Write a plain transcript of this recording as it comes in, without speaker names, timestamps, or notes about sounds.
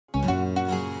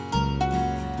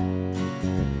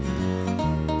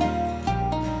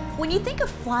When you think of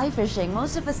fly fishing,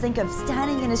 most of us think of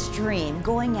standing in a stream,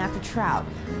 going after trout.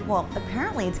 Well,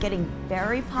 apparently it's getting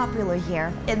very popular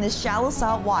here in the shallow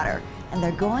salt water, and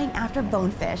they're going after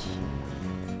bonefish.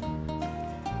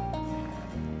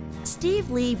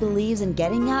 Steve Lee believes in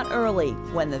getting out early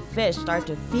when the fish start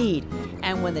to feed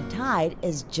and when the tide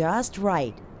is just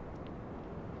right.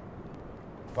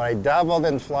 But I dabbled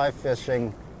in fly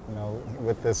fishing, you know,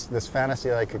 with this fantasy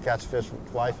that I could catch fish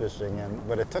fly fishing,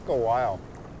 but it took a while.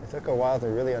 It took a while to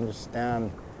really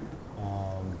understand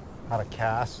how to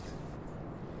cast,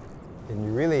 and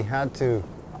you really had to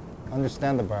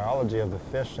understand the biology of the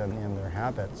fish and their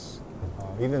habits,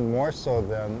 even more so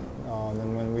than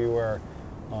when we were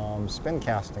spin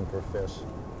casting for fish.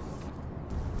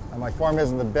 And my form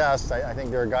isn't the best. I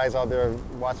think there are guys out there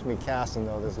who watch me cast and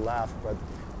they'll just laugh, but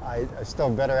I'm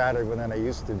still better at it than I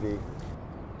used to be.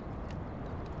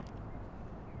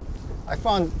 I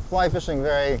found fly fishing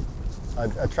very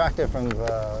attractive from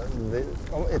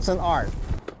it's an art.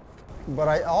 But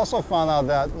I also found out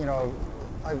that, you know,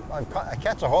 I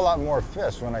catch a whole lot more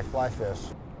fish when I fly fish.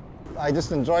 I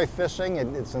just enjoy fishing.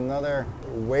 It's another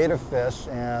way to fish,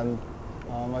 and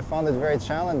I found it very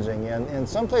challenging. And in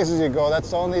some places you go,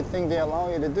 that's the only thing they allow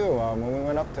you to do. When we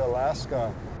went up to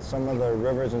Alaska, some of the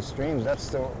rivers and streams,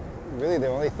 that's really the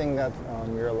only thing that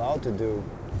you're allowed to do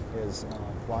is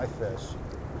fly fish.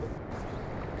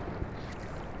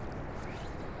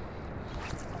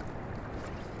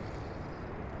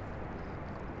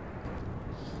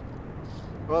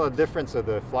 Well, the difference of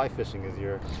the fly fishing is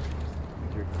you're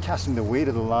casting the weight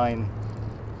of the line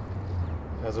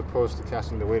as opposed to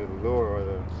casting the weight of the lure or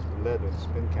the lead and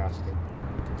spin casting.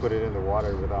 To put it in the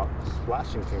water without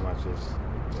splashing too much is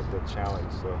the challenge.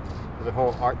 So there's a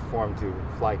whole art form to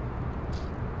fly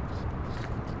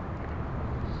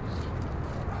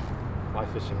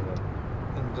fishing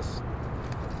and just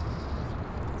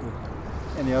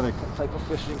any other type of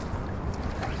fishing.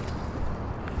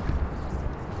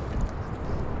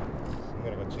 I'm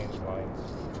gonna go change lines.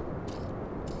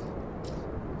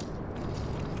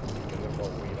 Get a little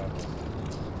more weight on this.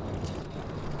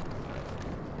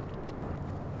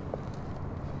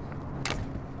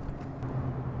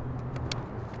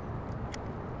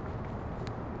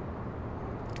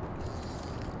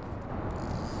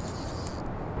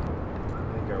 I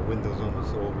think our window's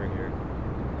almost over here.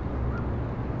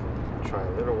 Try a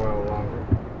little while longer.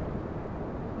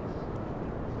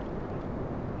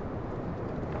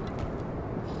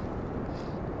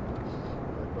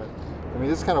 I mean,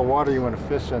 this is kind of water you want to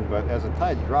fish in, but as the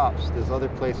tide drops, there's other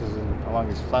places along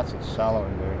these flats that's shallow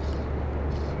in there.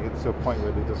 It gets to a point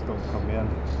where they just don't come in.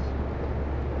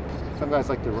 Some guys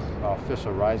like to fish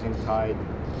a rising tide,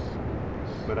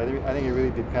 but I think it really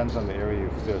depends on the area you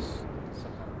fish.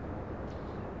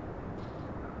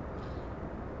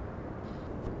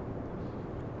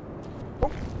 Oh,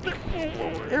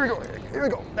 here we go, here we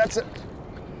go, that's it.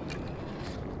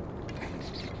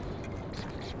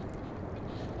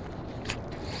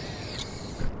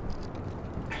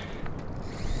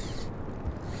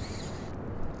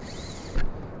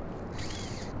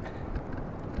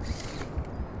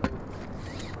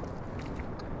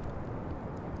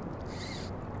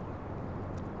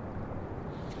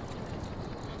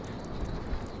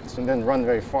 And didn't run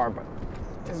very far, but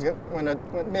when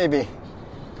maybe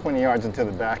 20 yards into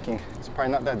the backing. It's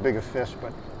probably not that big a fish,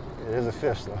 but it is a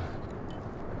fish though.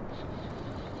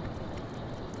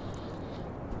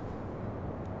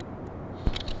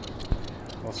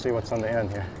 We'll see what's on the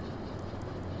end here.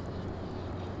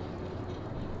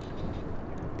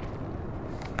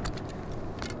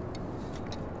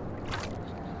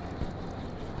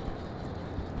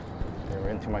 Okay, we're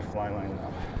into my fly line now.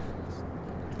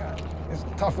 It's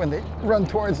tough when they run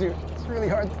towards you. It's really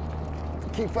hard to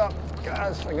keep up.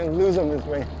 Gosh, I'm gonna lose them this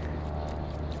way.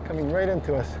 Coming right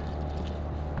into us.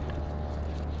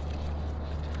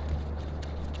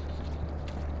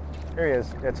 Here he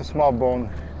is. It's a small bone.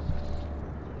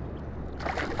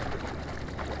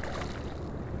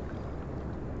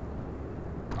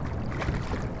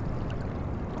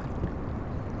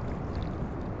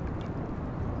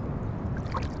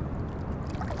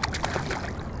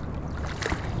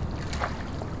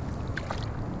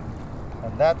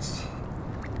 That's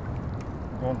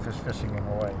bonefish fishing in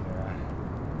Hawaii.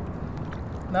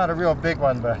 Not a real big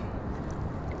one, but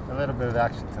a little bit of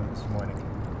action to this morning.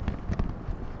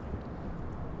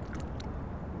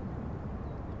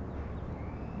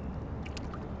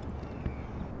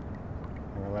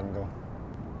 I'm gonna let him go.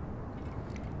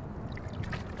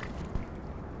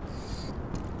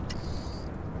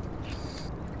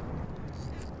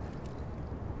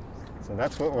 So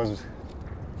that's what was,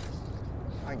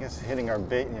 I guess, hitting our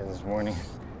bait here this morning.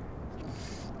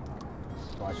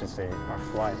 well, I should say our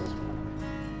flies as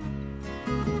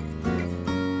well.